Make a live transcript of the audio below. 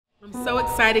I'm so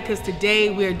excited because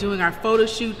today we're doing our photo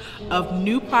shoot of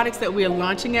new products that we're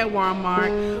launching at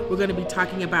Walmart. We're going to be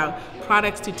talking about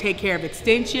products to take care of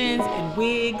extensions and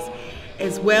wigs,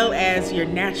 as well as your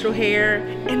natural hair,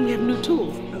 and we have new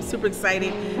tools. I'm super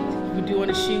excited. We're doing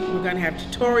a shoot. We're going to have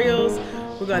tutorials.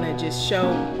 We're going to just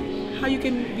show how you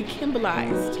can be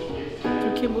Kimbleized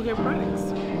through Kimble hair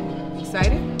products.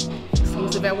 Excited?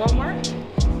 Exclusive at Walmart.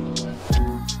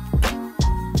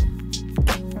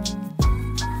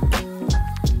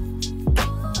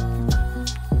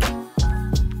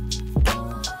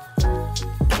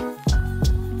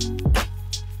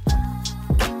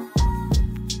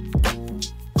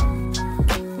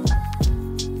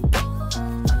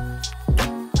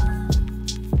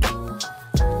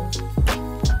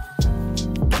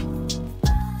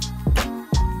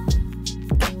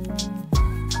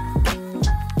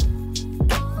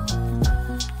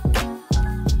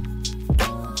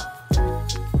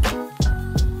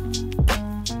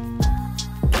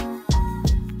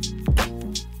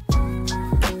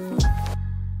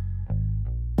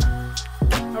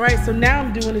 Alright, so now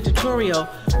I'm doing a tutorial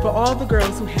for all the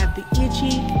girls who have the itchy,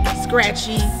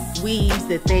 scratchy weaves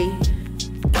that they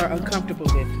are uncomfortable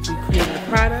with. We created a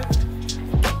product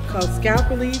called Scalp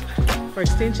Relief for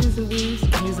extensions and weaves. You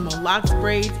can use them on locks,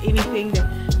 braids, anything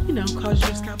that, you know, causes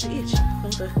your scalp to itch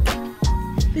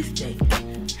on this day.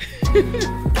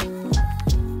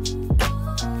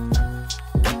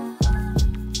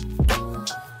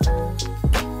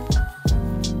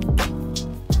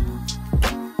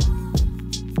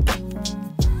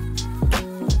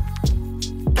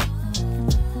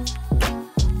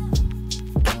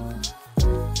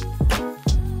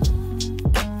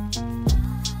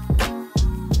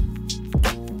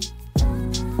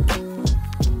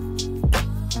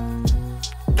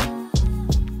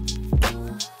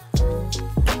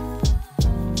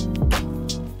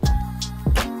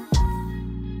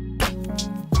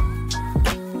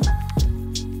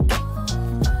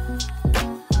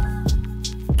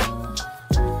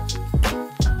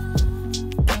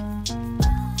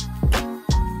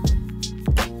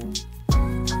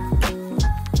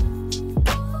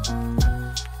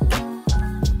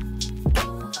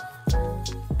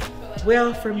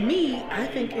 Well, for me, I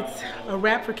think it's a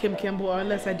wrap for Kimble, or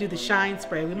unless I do the shine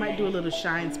spray. We might do a little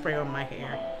shine spray on my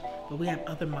hair, but we have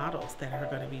other models that are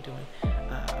going to be doing.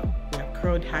 We have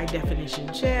curled high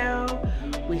definition gel.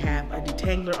 We have a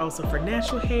detangler also for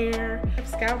natural hair.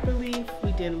 Scalp relief,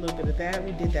 we did a little bit of that.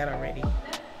 We did that already.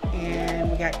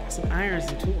 And we got some irons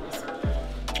and tools.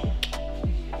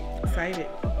 Excited.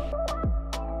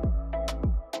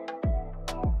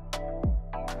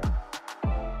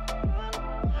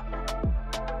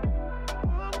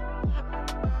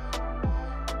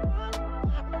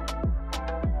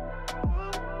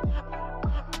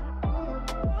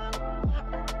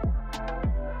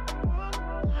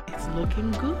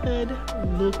 Looking good,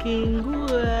 looking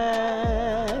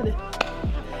good.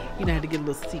 You know, I had to get a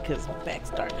little seat because my back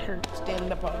started hurt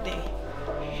standing up all day.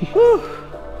 Whew.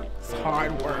 It's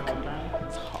hard work.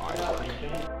 It's hard work.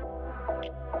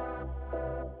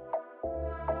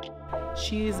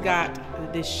 She's got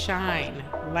this shine,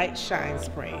 light shine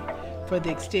spray for the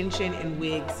extension and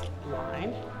wigs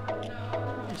line.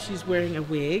 And she's wearing a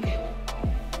wig.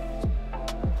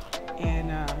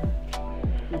 And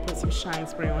we put some shine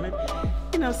spray on it,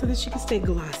 you know, so that she can stay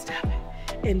glossed up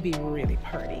and be really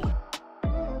pretty.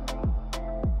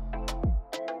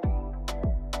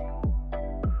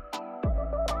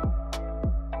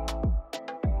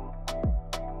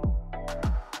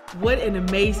 What an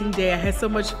amazing day. I had so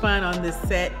much fun on this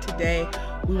set today.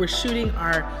 We were shooting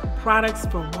our products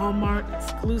for Walmart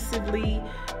exclusively.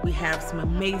 We have some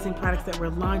amazing products that we're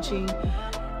launching,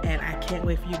 and I can't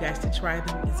wait for you guys to try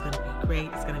them. It's gonna be great,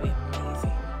 it's gonna be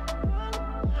amazing.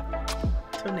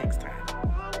 Till next time.